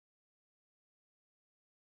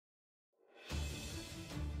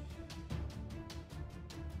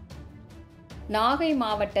நாகை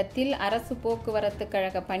மாவட்டத்தில் அரசு போக்குவரத்து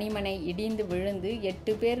கழக பணிமனை இடிந்து விழுந்து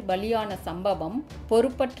 8 பேர் பலியான சம்பவம்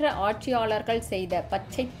பொறுப்பற்ற ஆட்சியாளர்கள் செய்த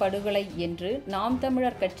பச்சை படுகொலை என்று நாம்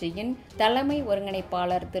தமிழர் கட்சியின் தலைமை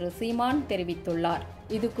ஒருங்கிணைப்பாளர் திரு சீமான் தெரிவித்துள்ளார்.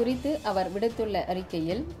 இது குறித்து அவர் விடுத்துள்ள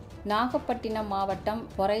அறிக்கையில், நாகப்பட்டினம் மாவட்டம்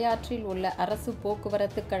பொறையாற்றில் உள்ள அரசு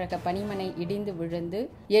போக்குவரத்து கழக பணிமனை இடிந்து விழுந்து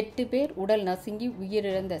 8 பேர் உடல் நசுங்கி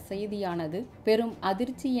உயிரிழந்த செய்தியானது பெரும்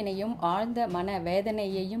அதிர்ச்சியினையும் ஆழ்ந்த மன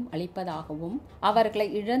வேதனையையும் அளிப்பதாகவும், அவர்களை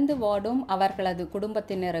இழந்து வாடும் அவர்களது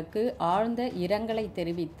குடும்பத்தினருக்கு ஆழ்ந்த இரங்கலை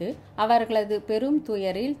தெரிவித்து அவர்களது பெரும்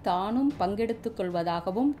துயரில் தானும் பங்கெடுத்துக்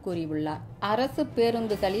கொள்வதாகவும் கூறியுள்ளார். அரசு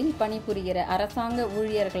பேருந்துகளில் பணிபுரிகிற அரசாங்க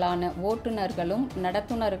ஊழியர்களான ஓட்டுநர்களும்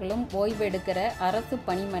நடத்துனர்களும் ஓய்வெடுக்கிற அரசு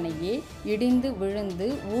பணிமனை இடிந்து விழுந்து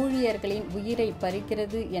ஊழியர்களின் உயிரை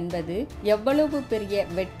பறிக்கிறது என்பது எவ்வளவு பெரிய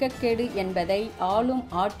வெட்கக்கேடு என்பதை ஆளும்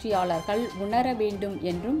ஆட்சியாளர்கள் உணர வேண்டும்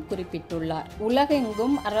என்றும் குறிப்பிட்டுள்ளார்.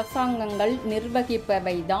 உலகெங்கும் அரசாங்கங்கள்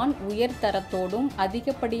நிர்வகிப்பவைதான் உயர்தரத்தோடும்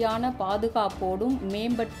அதிகப்படியான பாதுகாப்போடும்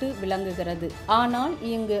மேம்பட்டு விளங்குகிறது. ஆனால்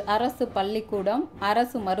இங்கு அரசு பள்ளிக்கூடம்,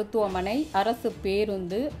 அரசு மருத்துவமனை, அரசு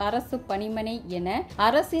பேருந்து, அரசு பணிமனை என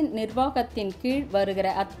அரசின் நிர்வாகத்தின் கீழ் வருகிற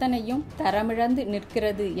அத்தனையும் தரமிழந்து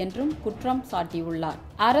நிற்கிறது என்றும் குற்றம் சாட்டியுள்ளார்.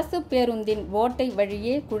 அரசு பேருந்தின் ஓட்டை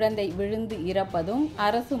வழியே குழந்தை விழுந்து இறப்பதும்,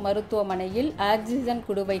 அரசு மருத்துவமனையில் ஆக்சிஜன்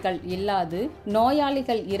குடுவைகள் இல்லாது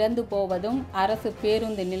நோயாளிகள் இறந்து போவதும், அரசு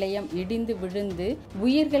பேருந்து நிலையம் இடிந்து விழுந்து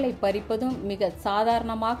உயிர்களை பறிப்பதும் மிக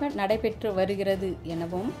சாதாரணமாக நடைபெற்று வருகிறது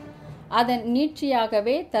எனவும், அதன்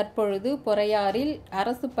நீட்சியாகவே தற்பொழுது பொறையாறில்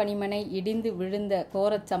அரசு பணிமனை இடிந்து விழுந்த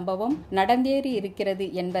கோரச் சம்பவம் நடந்தேறி இருக்கிறது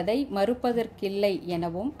என்பதை மறுப்பதற்கில்லை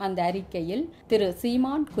எனவும் அந்த அறிக்கையில் திரு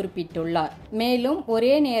சீமான் குறிப்பிட்டுள்ளார். மேலும்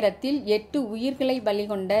ஒரே நேரத்தில் 8 உயிர்களை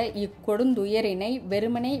பலிகொண்ட இக்கொடுந்துயரினை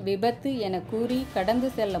வெறுமனே விபத்து என கூறி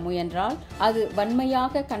கடந்து செல்ல முயன்றால் அது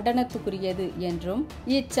வன்மையாக கண்டனத்துக்குரியது என்றும்,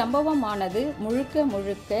 இச்சம்பவமானது முழுக்க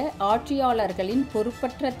முழுக்க ஆட்சியாளர்களின்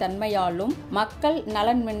பொறுப்பற்ற தன்மையாலும் மக்கள்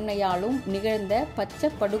நலன்மின்மையாலும் நிகழ்ந்த பச்சை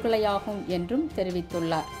படுகொலையாகும் என்றும்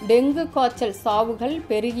தெரிவித்துள்ளார். டெங்கு காய்ச்சல் சாவுகள்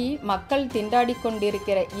பெருகி மக்கள் திண்டாடி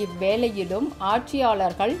கொண்டிருக்கிற இவ்வேளையிலும்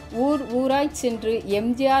ஆட்சியாளர்கள் ஊராய் சென்று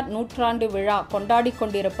எம்ஜிஆர் நூற்றாண்டு விழா கொண்டாடி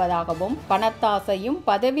கொண்டிருப்பதாகவும், பணத்தாசையும்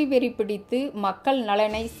பதவி வெறி பிடித்து மக்கள்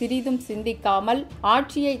நலனை சிறிதும் சிந்திக்காமல்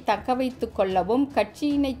ஆட்சியை தக்க வைத்துக் கொள்ளவும்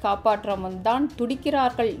கட்சியினை காப்பாற்றவும் தான்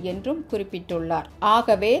துடிக்கிறார்கள் என்றும் குறிப்பிட்டுள்ளார்.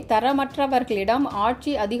 ஆகவே தரமற்றவர்களிடம்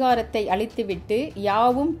ஆட்சி அதிகாரத்தை அளித்துவிட்டு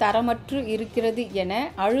யாவும் தரமற்று இருக்கிறது என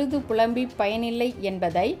அழுது புலம்பி பயனில்லை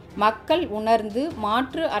என்பதை மக்கள் உணர்ந்து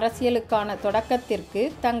மாற்று அரசியலுக்கான தொடக்கத்திற்கு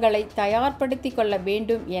தங்களை தயார்படுத்திக் கொள்ள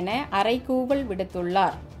வேண்டும் என அறைகூவல்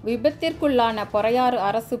விடுத்துள்ளார். விபத்திற்குள்ளான பொறையாறு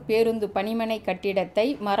அரசு பேருந்து பணிமனை கட்டிடத்தை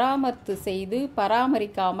மராமத்து செய்து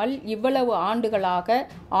பராமரிக்காமல் இவ்வளவு ஆண்டுகளாக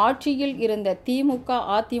ஆட்சியில் இருந்த திமுக,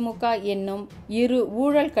 அதிமுக என்னும் இரு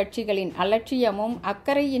ஊழல் கட்சிகளின் அலட்சியமும்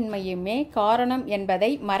அக்கறையின்மையுமே காரணம்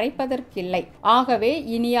என்பதை மறைப்பதற்கில்லை. ஆகவே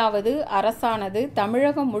இனியாவது அரசானது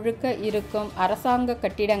தமிழகம் முழுக்க இருக்கும் அரசாங்க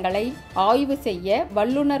கட்டிடங்களை ஆய்வு செய்ய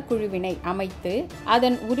வல்லுநர் குழுவினை அமைத்து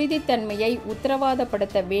அதன் உறுதித்தன்மையை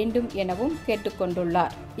உத்தரவாதப்படுத்த வேண்டும் எனவும்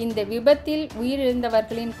கேட்டுக்கொண்டுள்ளார். இந்த விபத்தில்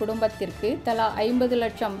உயிரிழந்தவர்களின் குடும்பத்திற்கு தலா 50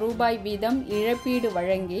 லட்சம் ரூபாய் வீதம் இழப்பீடு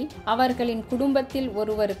வழங்கி அவர்களின் குடும்பத்தில்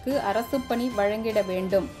ஒருவருக்கு அரசு பணி வழங்கிட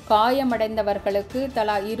வேண்டும். காயமடைந்தவர்களுக்கு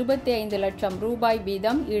தலா 25 லட்சம் ரூபாய்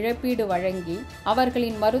வீதம் இழப்பீடு வழங்கி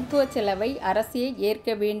அவர்களின் மருத்துவ செலவை அரசே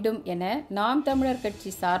ஏற்க வேண்டும் என நாம் தமிழர்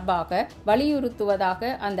கட்சி சார்பாக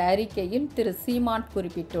வலியுறுத்துவதாக அந்த அறிக்கையில் திரு சீமான்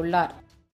குறிப்பிட்டுள்ளார்.